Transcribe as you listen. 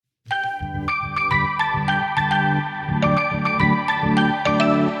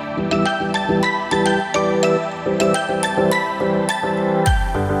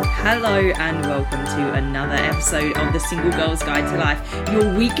Hello and welcome to another episode of the Single Girl's Guide to Life,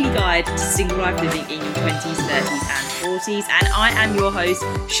 your weekly guide to single life living in your 20s, 30s and 40s. And I am your host,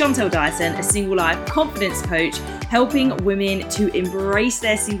 Chantel Dyson, a single life confidence coach, helping women to embrace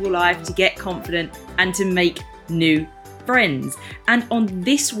their single life, to get confident and to make new friends. And on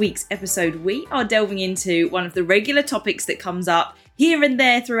this week's episode, we are delving into one of the regular topics that comes up here and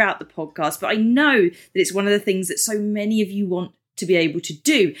there throughout the podcast, but I know that it's one of the things that so many of you want to be able to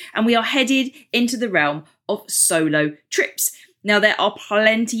do. And we are headed into the realm of solo trips. Now, there are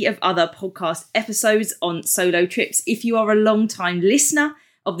plenty of other podcast episodes on solo trips. If you are a long-time listener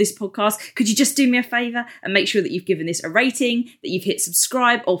of this podcast, could you just do me a favour and make sure that you've given this a rating, that you've hit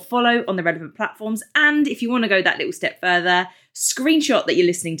subscribe or follow on the relevant platforms. And if you want to go that little step further, screenshot that you're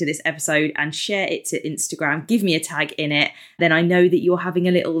listening to this episode and share it to Instagram. Give me a tag in it. Then I know that you're having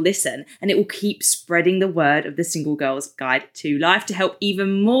a little listen, and it will keep spreading the word of the Single Girl's Guide to Life to help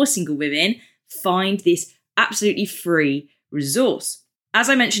even more single women find this absolutely free resource. As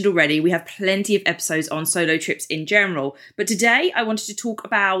I mentioned already, we have plenty of episodes on solo trips in general, but today I wanted to talk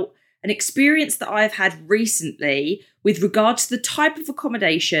about an experience that I've had recently with regards to the type of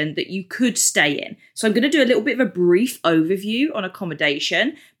accommodation that you could stay in. So I'm going to do a little bit of a brief overview on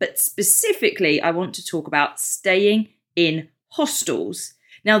accommodation, but specifically I want to talk about staying in hostels.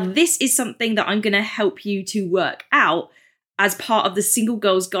 Now, this is something that I'm going to help you to work out as part of the Single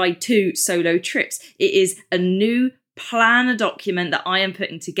Girl's Guide to Solo Trips. It is a new planner document that I am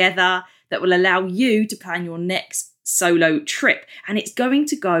putting together that will allow you to plan your next solo trip. And it's going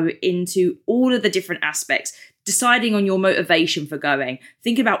to go into all of the different aspects, deciding on your motivation for going,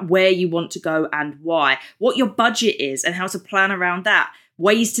 thinking about where you want to go and why, what your budget is and how to plan around that,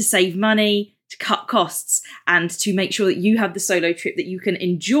 ways to save money, to cut costs, and to make sure that you have the solo trip that you can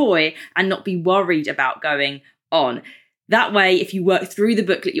enjoy and not be worried about going on. That way, if you work through the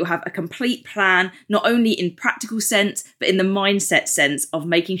booklet, you'll have a complete plan, not only in practical sense, but in the mindset sense of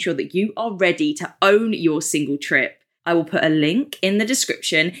making sure that you are ready to own your single trip. I will put a link in the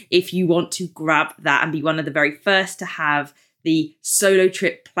description if you want to grab that and be one of the very first to have the Solo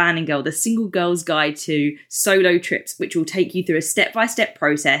Trip Planning Girl, the Single Girl's Guide to Solo Trips, which will take you through a step-by-step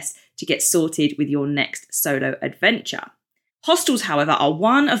process to get sorted with your next solo adventure. Hostels, however, are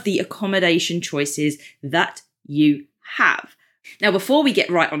one of the accommodation choices that you have. Now, before we get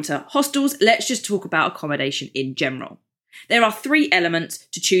right onto hostels, let's just talk about accommodation in general. There are three elements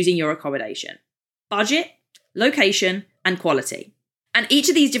to choosing your accommodation: budget, location, and quality. And each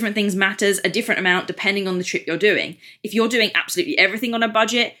of these different things matters a different amount depending on the trip you're doing. If you're doing absolutely everything on a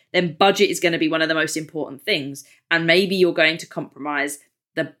budget, then budget is going to be one of the most important things. And maybe you're going to compromise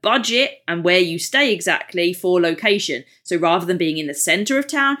the budget and where you stay exactly for location. So rather than being in the centre of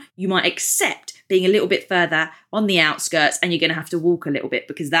town, you might accept being a little bit further on the outskirts, and you're going to have to walk a little bit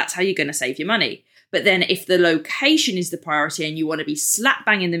because that's how you're going to save your money. But then if the location is the priority and you want to be slap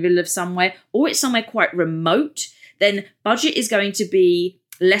bang in the middle of somewhere, or it's somewhere quite remote, then budget is going to be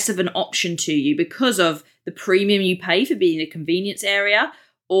less of an option to you because of the premium you pay for being in a convenience area,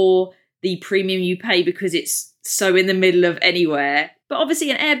 or the premium you pay because it's so in the middle of anywhere. But obviously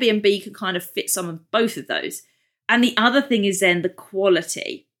an Airbnb can kind of fit some of both of those. And the other thing is then the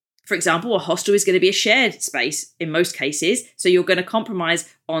quality. For example, a hostel is going to be a shared space in most cases. So you're going to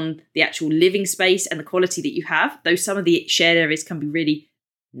compromise on the actual living space and the quality that you have, though some of the shared areas can be really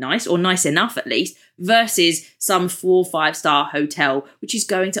nice, or nice enough at least, versus some 4 or 5 star hotel, which is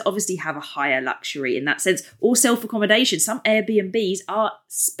going to obviously have a higher luxury in that sense, or self-accommodation. Some Airbnbs are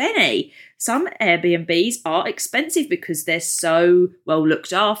spenny. Some Airbnbs are expensive because they're so well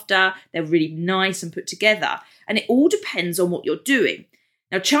looked after. They're really nice and put together. And it all depends on what you're doing.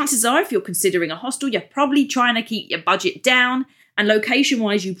 Now, chances are, if you're considering a hostel, you're probably trying to keep your budget down. And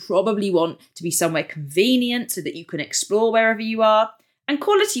location-wise, you probably want to be somewhere convenient so that you can explore wherever you are. And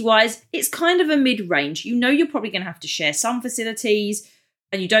quality-wise, it's kind of a mid-range. You know you're probably going to have to share some facilities,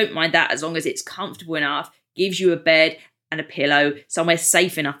 and you don't mind that as long as it's comfortable enough, gives you a bed and a pillow, somewhere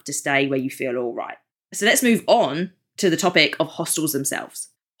safe enough to stay where you feel all right. So let's move on to the topic of hostels themselves.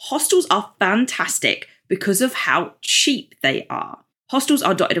 Hostels are fantastic because of how cheap they are. Hostels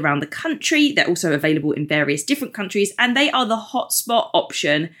are dotted around the country. They're also available in various different countries, and they are the hotspot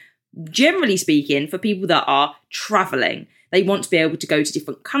option, generally speaking, for people that are traveling. They want to be able to go to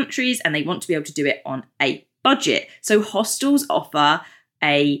different countries and they want to be able to do it on a budget. So hostels offer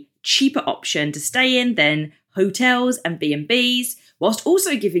a cheaper option to stay in than hotels and B&Bs, whilst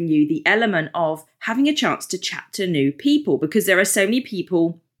also giving you the element of having a chance to chat to new people, because there are so many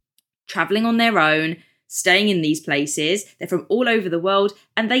people traveling on their own, staying in these places. They're from all over the world,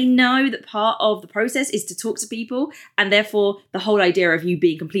 and they know that part of the process is to talk to people, and therefore the whole idea of you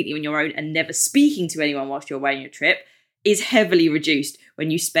being completely on your own and never speaking to anyone whilst you're away on your trip is heavily reduced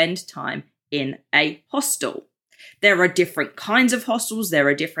when you spend time in a hostel. There are different kinds of hostels. There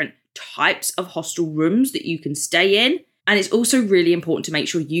are different types of hostel rooms that you can stay in. And it's also really important to make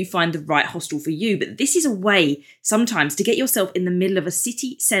sure you find the right hostel for you. But this is a way sometimes to get yourself in the middle of a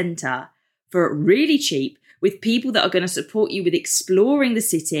city centre for really cheap, with people that are going to support you with exploring the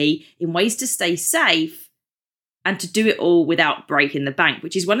city in ways to stay safe and to do it all without breaking the bank,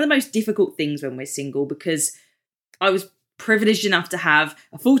 which is one of the most difficult things when we're single, because I was privileged enough to have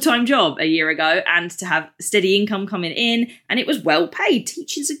a full-time job a year ago and to have steady income coming in, and it was well paid.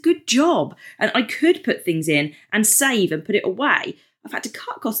 Teaching's a good job, and I could put things in and save and put it away. I've had to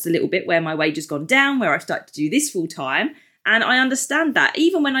cut costs a little bit where my wage has gone down, where I've started to do this full-time, and I understand that.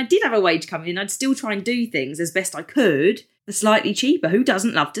 Even when I did have a wage coming in, I'd still try and do things as best I could for slightly cheaper. Who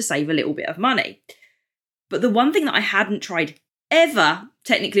doesn't love to save a little bit of money? But the one thing that I hadn't tried ever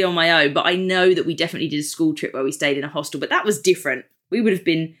technically on my own, but I know that we definitely did a school trip where we stayed in a hostel, but that was different. We would have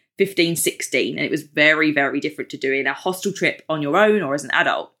been 15, 16, and it was very, very different to doing a hostel trip on your own or as an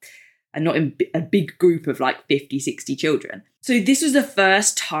adult, and not in a big group of like 50, 60 children. So this was the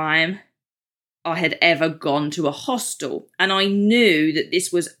first time I had ever gone to a hostel, and I knew that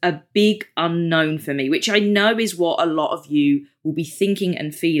this was a big unknown for me, which I know is what a lot of you will be thinking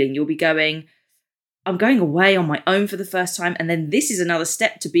and feeling. You'll be going, I'm going away on my own for the first time, and then this is another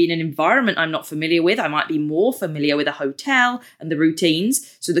step to be in an environment I'm not familiar with. I might be more familiar with a hotel and the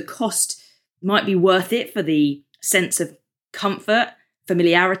routines, so the cost might be worth it for the sense of comfort,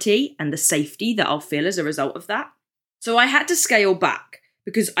 familiarity, and the safety that I'll feel as a result of that. So I had to scale back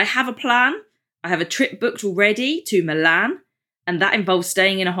because I have a plan. I have a trip booked already to Milan, and that involves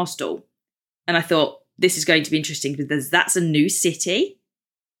staying in a hostel. And I thought, this is going to be interesting because that's a new city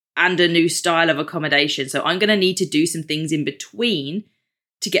and a new style of accommodation. So I'm going to need to do some things in between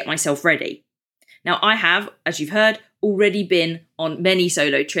to get myself ready. Now, I have, as you've heard, already been on many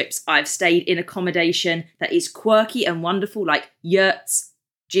solo trips. I've stayed in accommodation that is quirky and wonderful, like yurts,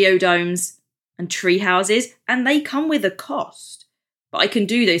 geodomes, and tree houses, and they come with a cost. But I can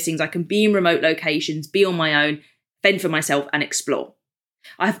do those things. I can be in remote locations, be on my own, fend for myself, and explore.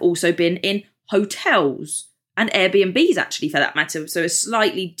 I've also been in hotels and Airbnbs, actually, for that matter. So a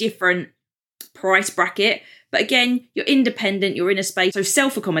slightly different price bracket. But again, you're independent, you're in a space. So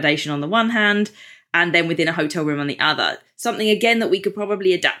self-accommodation on the one hand, and then within a hotel room on the other. Something, again, that we could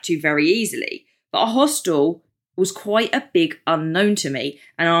probably adapt to very easily. But a hostel was quite a big unknown to me.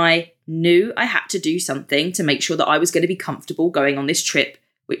 And I knew I had to do something to make sure that I was going to be comfortable going on this trip,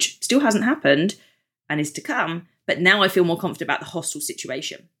 which still hasn't happened and is to come. But now I feel more confident about the hostel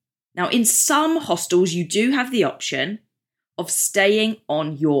situation. Now, in some hostels, you do have the option of staying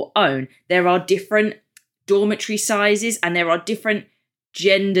on your own. There are different dormitory sizes and there are different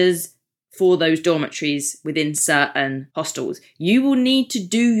genders for those dormitories within certain hostels. You will need to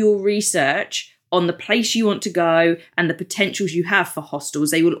do your research on the place you want to go and the potentials you have for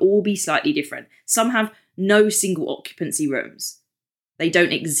hostels. They will all be slightly different. Some have no single occupancy rooms. They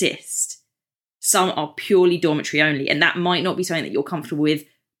don't exist. Some are purely dormitory only, and that might not be something that you're comfortable with,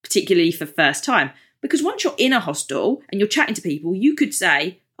 particularly for first time. Because once you're in a hostel and you're chatting to people, you could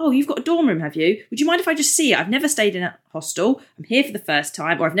say, oh, you've got a dorm room, have you? Would you mind if I just see it? I've never stayed in a hostel. I'm here for the first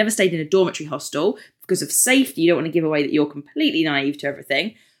time. Or I've never stayed in a dormitory hostel. Because of safety, you don't want to give away that you're completely naive to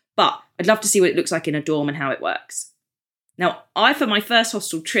everything. But I'd love to see what it looks like in a dorm and how it works. Now, for my first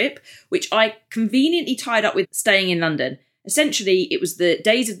hostel trip, which I conveniently tied up with staying in London, essentially it was the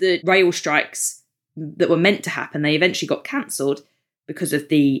days of the rail strikes that were meant to happen. They eventually got cancelled because of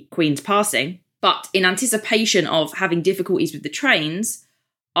the Queen's passing. But in anticipation of having difficulties with the trains,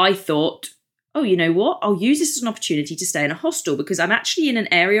 I thought, oh, you know what? I'll use this as an opportunity to stay in a hostel because I'm actually in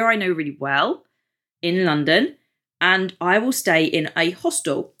an area I know really well in London, and I will stay in a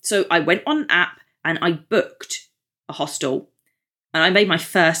hostel. So I went on an app and I booked a hostel, and I made my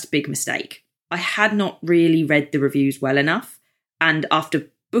first big mistake. I had not really read the reviews well enough. And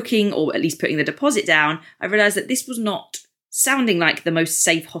after booking, or at least putting the deposit down, I realised that this was not sounding like the most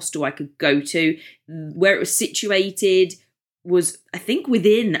safe hostel I could go to. Where it was situated was, I think,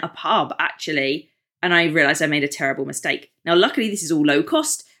 within a pub, actually. And I realised I made a terrible mistake. Now, luckily, this is all low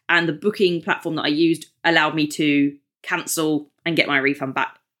cost, and the booking platform that I used allowed me to cancel and get my refund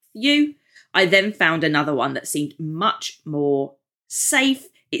back for you. I then found another one that seemed much more safe.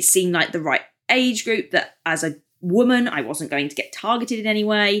 It seemed like the right age group, that as a woman, I wasn't going to get targeted in any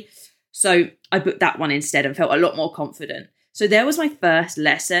way. So I booked that one instead and felt a lot more confident. So there was my first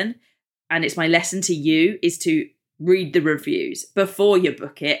lesson. and it's my lesson to you, is to read the reviews before you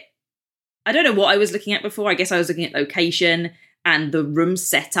book it. I don't know what I was looking at before. I guess I was looking at location and the room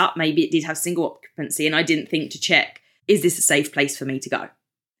setup. Maybe it did have single occupancy and I didn't think to check, is this a safe place for me to go?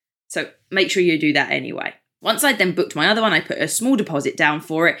 So make sure you do that anyway. Once I'd then booked my other one, I put a small deposit down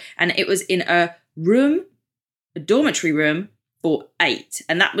for it, and it was in a dormitory room for 8,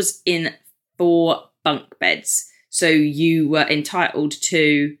 and that was in 4 bunk beds. So you were entitled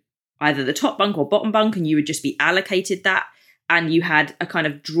to either the top bunk or bottom bunk, and you would just be allocated that. And you had a kind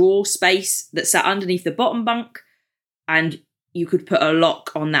of drawer space that sat underneath the bottom bunk, and you could put a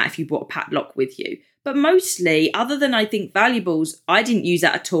lock on that if you brought a padlock with you. But mostly, other than I think valuables, I didn't use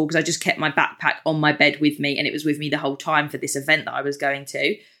that at all because I just kept my backpack on my bed with me, and it was with me the whole time for this event that I was going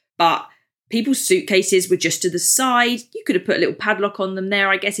to. But people's suitcases were just to the side. You could have put a little padlock on them there,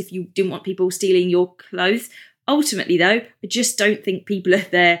 I guess, if you didn't want people stealing your clothes. Ultimately, though, I just don't think people are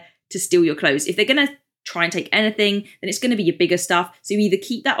there to steal your clothes. If they're going to try and take anything, then it's going to be your bigger stuff. So you either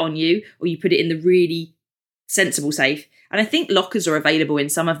keep that on you or you put it in the really sensible safe. And I think lockers are available in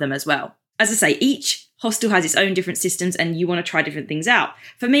some of them as well. As I say, each hostel has its own different systems and you want to try different things out.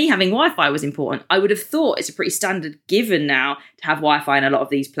 For me, having Wi-Fi was important. I would have thought it's a pretty standard given now to have Wi-Fi in a lot of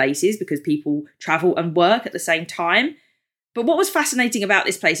these places because people travel and work at the same time. But what was fascinating about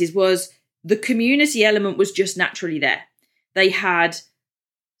this place was the community element was just naturally there. They had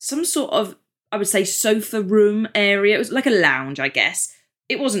some sort of, I would say, sofa room area. It was like a lounge, I guess.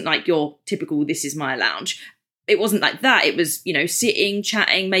 It wasn't like your typical, this is my lounge. It wasn't like that. It was, sitting,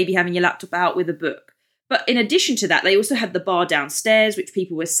 chatting, maybe having your laptop out with a book. But in addition to that, they also had the bar downstairs, which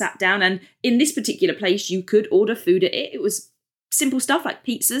people were sat down. And in this particular place, you could order food at it. It was simple stuff like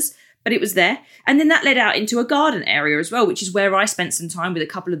pizzas, but it was there. And then that led out into a garden area as well, which is where I spent some time with a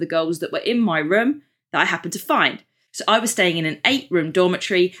couple of the girls that were in my room that I happened to find. So I was staying in an 8-room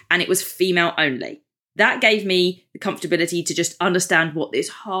dormitory and it was female only. That gave me the comfortability to just understand what this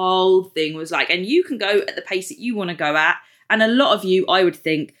whole thing was like. And you can go at the pace that you want to go at. And a lot of you, I would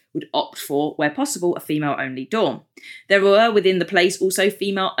think, would opt for, where possible, a female-only dorm. There were within the place also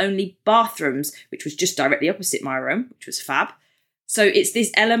female-only bathrooms, which was just directly opposite my room, which was fab. So it's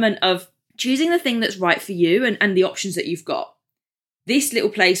this element of choosing the thing that's right for you and the options that you've got. This little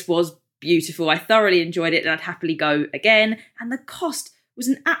place was beautiful. I thoroughly enjoyed it and I'd happily go again. And the cost was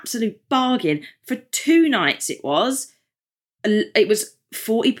an absolute bargain. For 2 nights it was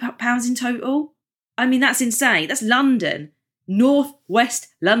 £40 in total. I mean, that's insane. That's London. Northwest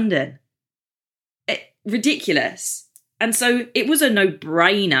London. Ridiculous. And so it was a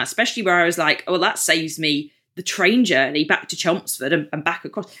no-brainer, especially where I was like, oh, well, that saves me the train journey back to Chelmsford and back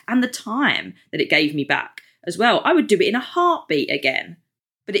across, and the time that it gave me back as well. I would do it in a heartbeat again.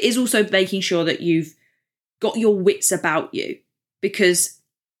 But it is also making sure that you've got your wits about you, because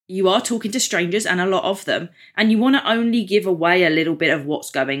you are talking to strangers, and a lot of them, and you want to only give away a little bit of what's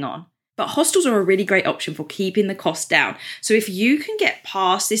going on. But hostels are a really great option for keeping the cost down. So if you can get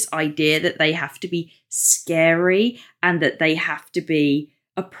past this idea that they have to be scary and that they have to be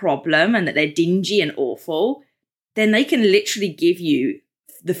a problem and that they're dingy and awful, then they can literally give you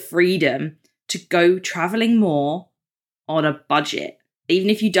the freedom to go traveling more on a budget, even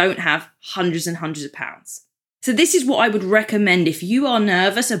if you don't have hundreds and hundreds of pounds. So this is what I would recommend if you are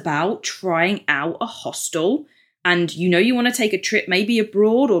nervous about trying out a hostel and you want to take a trip maybe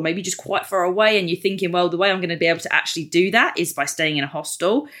abroad or maybe just quite far away, and you're thinking, well, the way I'm going to be able to actually do that is by staying in a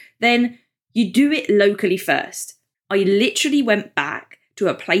hostel, then you do it locally first. I literally went back to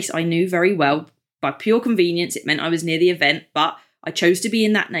a place I knew very well. By pure convenience, it meant I was near the event, but I chose to be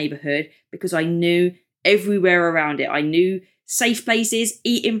in that neighbourhood because I knew everywhere around it. I knew safe places,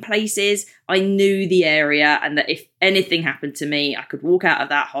 eating places. I knew the area, and that if anything happened to me, I could walk out of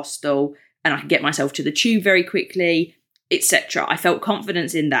that hostel and I could get myself to the tube very quickly, etc. I felt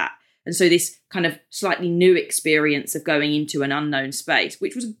confidence in that. And so this kind of slightly new experience of going into an unknown space,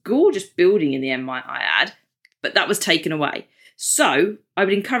 which was a gorgeous building in the end, might I add, but that was taken away. So I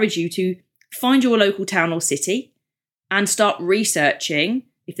would encourage you to find your local town or city and start researching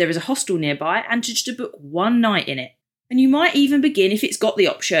if there is a hostel nearby and just to book 1 night in it. And you might even begin, if it's got the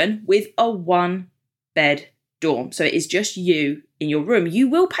option, with a 1-bed dorm. So it is just you in your room. You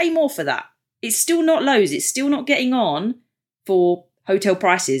will pay more for that. It's still not loads. It's still not getting on for hotel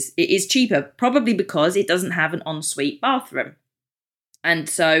prices. It is cheaper, probably because it doesn't have an ensuite bathroom. And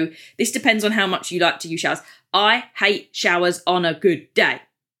so this depends on how much you like to use showers. I hate showers on a good day.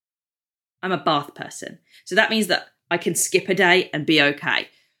 I'm a bath person. So that means that I can skip a day and be okay.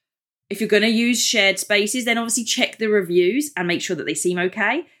 If you're going to use shared spaces, then obviously check the reviews and make sure that they seem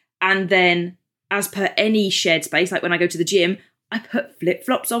okay. And then as per any shared space, like when I go to the gym, I put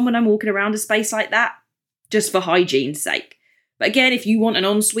flip-flops on when I'm walking around a space like that, just for hygiene's sake. But again, if you want an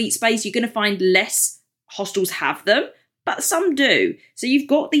ensuite space, you're going to find less hostels have them, but some do. So you've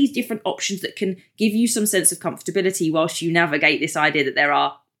got these different options that can give you some sense of comfortability whilst you navigate this idea that there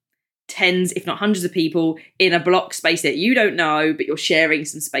are tens, if not hundreds of people in a block space that you don't know, but you're sharing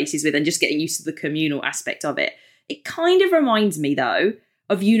some spaces with and just getting used to the communal aspect of it. It kind of reminds me, though,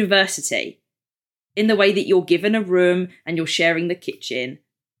 of university in the way that you're given a room and you're sharing the kitchen.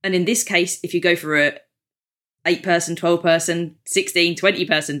 And in this case, if you go for a 8-person, 12-person, 16,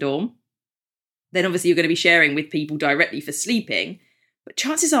 20-person dorm, then obviously you're going to be sharing with people directly for sleeping. But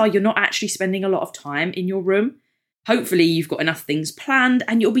chances are you're not actually spending a lot of time in your room. Hopefully you've got enough things planned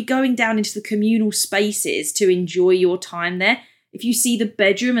and you'll be going down into the communal spaces to enjoy your time there. If you see the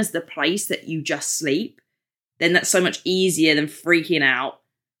bedroom as the place that you just sleep, then that's so much easier than freaking out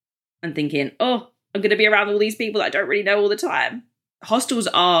and thinking, oh, I'm going to be around all these people that I don't really know all the time. Hostels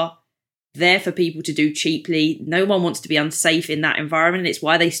are there for people to do cheaply. No one wants to be unsafe in that environment. It's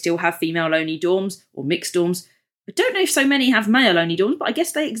why they still have female-only dorms or mixed dorms. I don't know if so many have male-only dorms, but I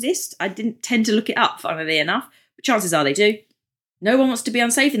guess they exist. I didn't tend to look it up, funnily enough, but chances are they do. No one wants to be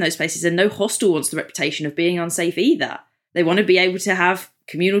unsafe in those places, and no hostel wants the reputation of being unsafe either. They want to be able to have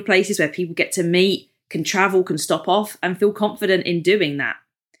communal places where people get to meet, can travel, can stop off, and feel confident in doing that.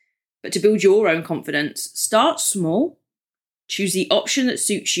 But to build your own confidence, start small, choose the option that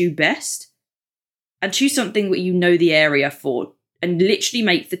suits you best, and choose something that you know the area for, and literally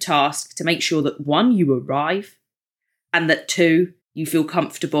make the task to make sure that 1, you arrive, and that 2, you feel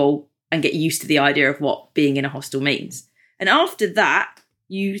comfortable and get used to the idea of what being in a hostel means. And after that,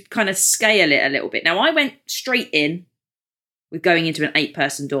 you kind of scale it a little bit. Now, I went straight in with going into an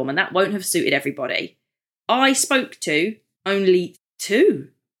 8-person dorm, and that won't have suited everybody. I spoke to only 2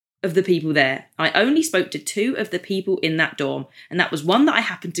 of the people there. I only spoke to 2 of the people in that dorm, and that was one that I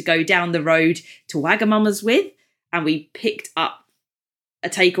happened to go down the road to Wagamama's with, and we picked up a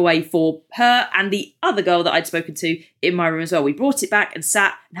takeaway for her and the other girl that I'd spoken to in my room as well. We brought it back and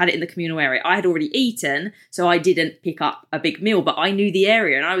sat and had it in the communal area. I had already eaten, so I didn't pick up a big meal, but I knew the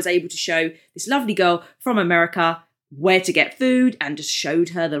area, and I was able to show this lovely girl from America where to get food and just showed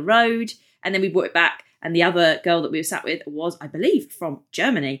her the road. And then we brought it back, and the other girl that we were sat with was, I believe, from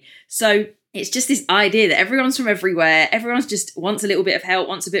Germany. So it's just this idea that everyone's from everywhere. Everyone's just wants a little bit of help,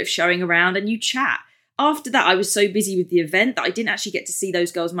 wants a bit of showing around, and you chat. After that, I was so busy with the event that I didn't actually get to see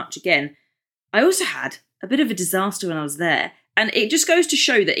those girls much again. I also had a bit of a disaster when I was there. And it just goes to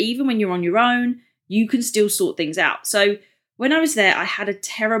show that even when you're on your own, you can still sort things out. So when I was there, I had a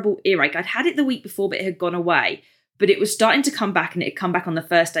terrible earache. I'd had it the week before, but it had gone away. But it was starting to come back, and it had come back on the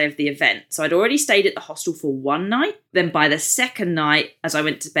first day of the event. So I'd already stayed at the hostel for one night. Then by the second night, as I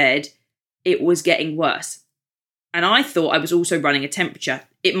went to bed, it was getting worse. And I thought I was also running a temperature.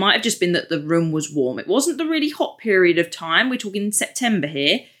 It might have just been that the room was warm. It wasn't the really hot period of time. We're talking September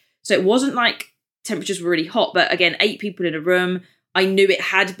here. So it wasn't like temperatures were really hot. But again, 8 people in a room. I knew it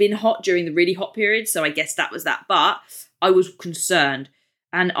had been hot during the really hot period. So I guess that was that. But I was concerned.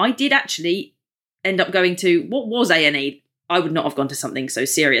 And I did actually end up going to what was A&E. I would not have gone to something so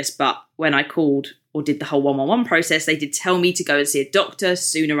serious. But when I called or did the whole 111 process, they did tell me to go and see a doctor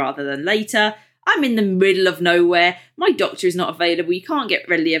sooner rather than later. I'm in the middle of nowhere. My doctor is not available. You can't get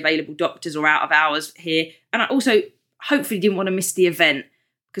readily available doctors or out of hours here. And I also hopefully didn't want to miss the event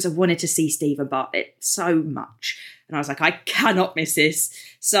because I wanted to see Stephen Bartlett so much. And I was like, I cannot miss this.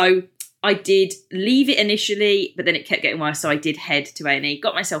 So I did leave it initially, but then it kept getting worse. So I did head to A&E,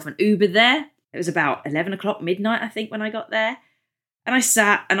 got myself an Uber there. It was about 11 o'clock midnight, I think, when I got there. And I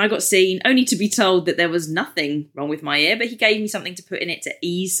sat and I got seen, only to be told that there was nothing wrong with my ear, but he gave me something to put in it to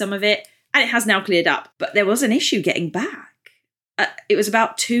ease some of it. And it has now cleared up. But there was an issue getting back. It was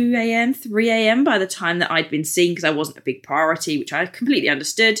about 2 a.m., 3 a.m. by the time that I'd been seen because I wasn't a big priority, which I completely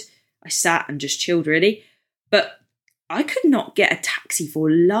understood. I sat and just chilled, really. But I could not get a taxi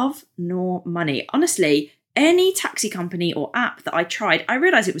for love nor money. Honestly, any taxi company or app that I tried, I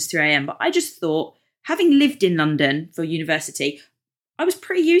realised it was 3 a.m., but I just thought, having lived in London for university, I was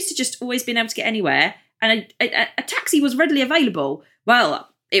pretty used to just always being able to get anywhere. And a taxi was readily available. Well,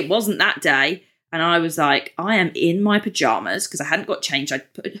 it wasn't that day. And I was like, I am in my pajamas because I hadn't got changed.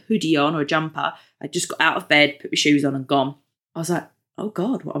 I'd put a hoodie on or a jumper. I just got out of bed, put my shoes on and gone. I was like, oh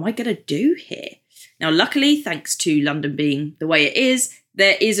God, what am I going to do here? Now, luckily, thanks to London being the way it is,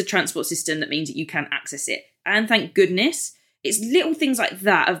 there is a transport system that means that you can access it. And thank goodness, it's little things like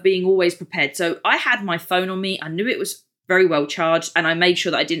that of being always prepared. So I had my phone on me. I knew it was very well charged. And I made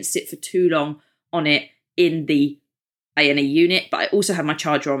sure that I didn't sit for too long on it in the A&E unit, but I also had my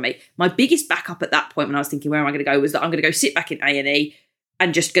charger on me. My biggest backup at that point when I was thinking, where am I going to go, was that I'm going to go sit back in A&E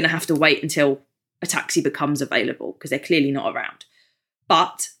and just going to have to wait until a taxi becomes available because they're clearly not around.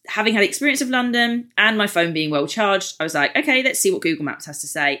 But having had experience of London and my phone being well charged, I was like, okay, let's see what Google Maps has to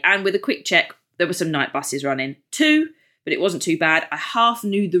say. And with a quick check, there were some night buses running. 2, but it wasn't too bad. I half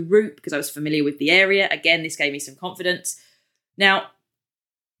knew the route because I was familiar with the area. Again, this gave me some confidence. Now,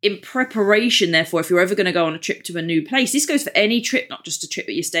 in preparation, therefore, if you're ever going to go on a trip to a new place, this goes for any trip, not just a trip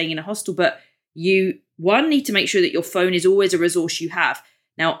that you're staying in a hostel, but you, one, need to make sure that your phone is always a resource you have.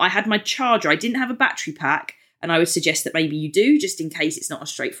 Now, I had my charger. I didn't have a battery pack, and I would suggest that maybe you do, just in case it's not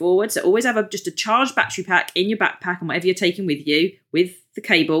as straightforward. So always have just a charged battery pack in your backpack and whatever you're taking with you, with the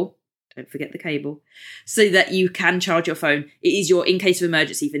cable. Don't forget the cable, so that you can charge your phone. It is your in case of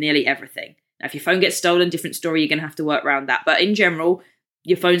emergency for nearly everything. Now, if your phone gets stolen, different story, you're going to have to work around that. But in general,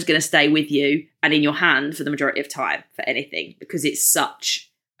 your phone's going to stay with you and in your hand for the majority of time for anything, because it's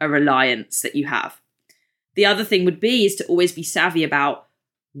such a reliance that you have. The other thing would be is to always be savvy about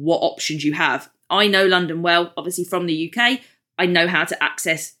what options you have. I know London well, obviously from the UK. I know how to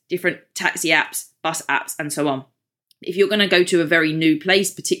access different taxi apps, bus apps, and so on. If you're going to go to a very new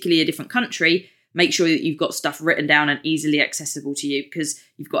place, particularly a different country, make sure that you've got stuff written down and easily accessible to you, because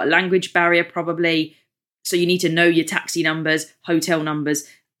you've got a language barrier probably. So you need to know your taxi numbers, hotel numbers,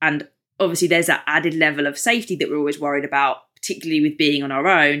 and obviously there's that added level of safety that we're always worried about, particularly with being on our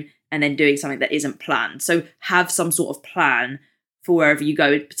own and then doing something that isn't planned. So have some sort of plan for wherever you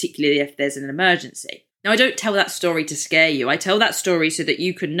go, particularly if there's an emergency. Now, I don't tell that story to scare you. I tell that story so that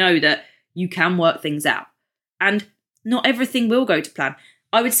you can know that you can work things out. And not everything will go to plan.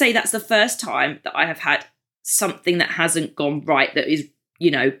 I would say that's the first time that I have had something that hasn't gone right, that is,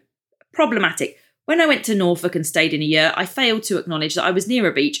 problematic. When I went to Norfolk and stayed in a year, I failed to acknowledge that I was near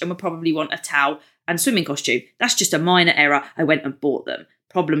a beach and would probably want a towel and swimming costume. That's just a minor error. I went and bought them.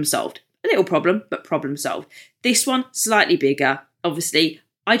 Problem solved. A little problem, but problem solved. This one, slightly bigger. Obviously,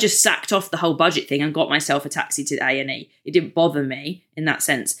 I just sacked off the whole budget thing and got myself a taxi to A&E. It didn't bother me in that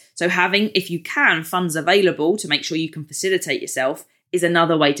sense. So having, if you can, funds available to make sure you can facilitate yourself is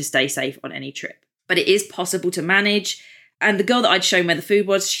another way to stay safe on any trip. But it is possible to manage. And the girl that I'd shown where the food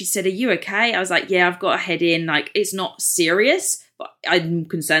was, she said, "Are you okay?" I was like, "Yeah, I've got to head in. Like, it's not serious, but I'm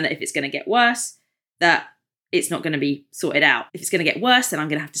concerned that if it's going to get worse, that it's not going to be sorted out. If it's going to get worse, then I'm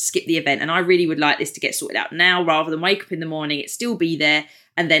going to have to skip the event. And I really would like this to get sorted out now, rather than wake up in the morning, it still be there,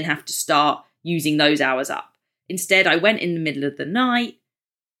 and then have to start using those hours up." Instead, I went in the middle of the night.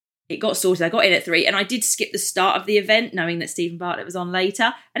 It got sorted. I got in at 3, and I did skip the start of the event, knowing that Stephen Bartlett was on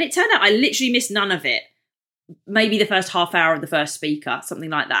later. And it turned out I literally missed none of it. Maybe the first half hour of the first speaker, something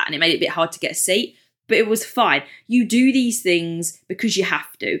like that. And it made it a bit hard to get a seat, but it was fine. You do these things because you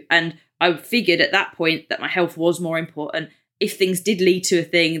have to. And I figured at that point that my health was more important. If things did lead to a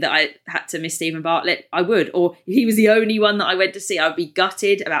thing that I had to miss Stephen Bartlett, I would. Or if he was the only one that I went to see, I would be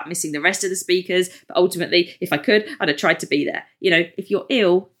gutted about missing the rest of the speakers. But ultimately, if I could, I'd have tried to be there. If you're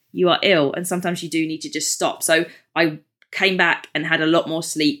ill, you are ill. And sometimes you do need to just stop. So I came back and had a lot more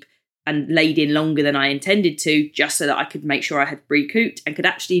sleep and laid in longer than I intended to, just so that I could make sure I had recouped and could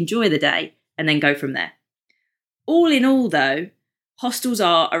actually enjoy the day and then go from there. All in all, though, hostels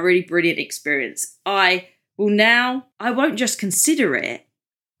are a really brilliant experience. I won't just consider it.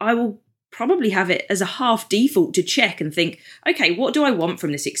 I will probably have it as a half default to check and think, okay, what do I want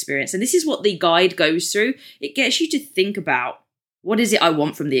from this experience? And this is what the guide goes through. It gets you to think about, what is it I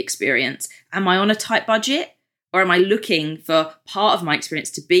want from the experience? Am I on a tight budget? Or am I looking for part of my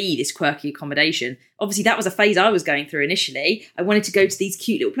experience to be this quirky accommodation? Obviously, that was a phase I was going through initially. I wanted to go to these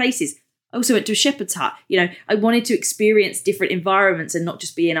cute little places. I also went to a shepherd's hut. I wanted to experience different environments and not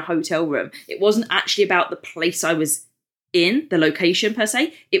just be in a hotel room. It wasn't actually about the place I was in, the location per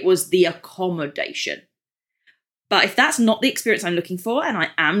se. It was the accommodation. But if that's not the experience I'm looking for, and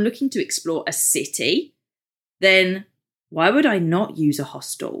I am looking to explore a city, then why would I not use a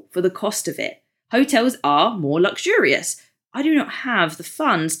hostel for the cost of it? Hotels are more luxurious. I do not have the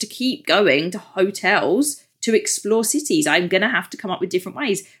funds to keep going to hotels to explore cities. I'm going to have to come up with different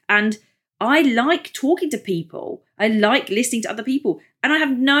ways. And I like talking to people. I like listening to other people. And I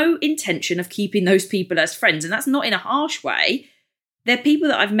have no intention of keeping those people as friends. And that's not in a harsh way. They're people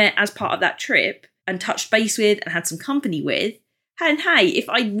that I've met as part of that trip and touched base with and had some company with. And hey, if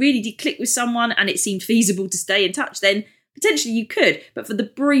I really did click with someone and it seemed feasible to stay in touch, then potentially you could. But for the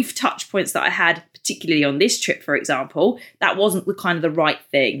brief touch points that I had, particularly on this trip, for example, that wasn't the right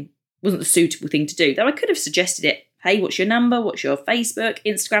thing, wasn't the suitable thing to do. Though I could have suggested it. Hey, what's your number? What's your Facebook,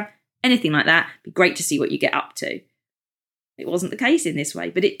 Instagram? Anything like that. It'd be great to see what you get up to. It wasn't the case in this way,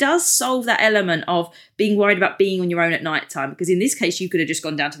 but it does solve that element of being worried about being on your own at night time, because in this case, you could have just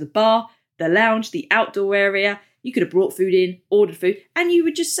gone down to the bar, the lounge, the outdoor area. You could have brought food in, ordered food, and you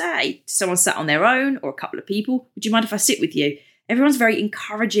would just say to someone sat on their own or a couple of people, would you mind if I sit with you? Everyone's very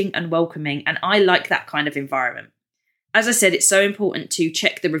encouraging and welcoming, and I like that kind of environment. As I said, it's so important to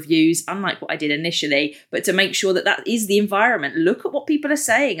check the reviews, unlike what I did initially, but to make sure that that is the environment. Look at what people are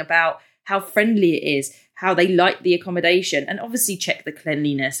saying about how friendly it is, how they like the accommodation, and obviously check the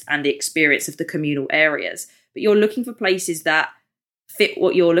cleanliness and the experience of the communal areas. But you're looking for places that fit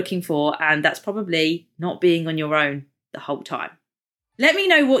what you're looking for, and that's probably not being on your own the whole time. Let me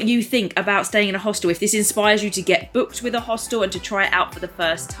know what you think about staying in a hostel, if this inspires you to get booked with a hostel and to try it out for the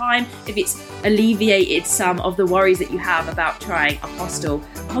first time, if it's alleviated some of the worries that you have about trying a hostel.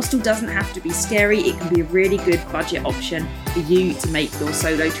 A hostel doesn't have to be scary. It can be a really good budget option for you to make your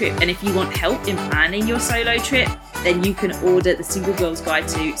solo trip. And if you want help in planning your solo trip, then you can order the Single Girls Guide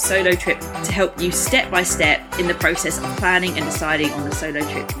to Solo Trip to help you step by step in the process of planning and deciding on the solo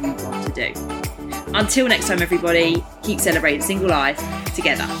trip you want to do. Until next time, everybody, keep celebrating single life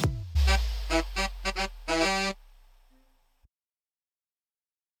together.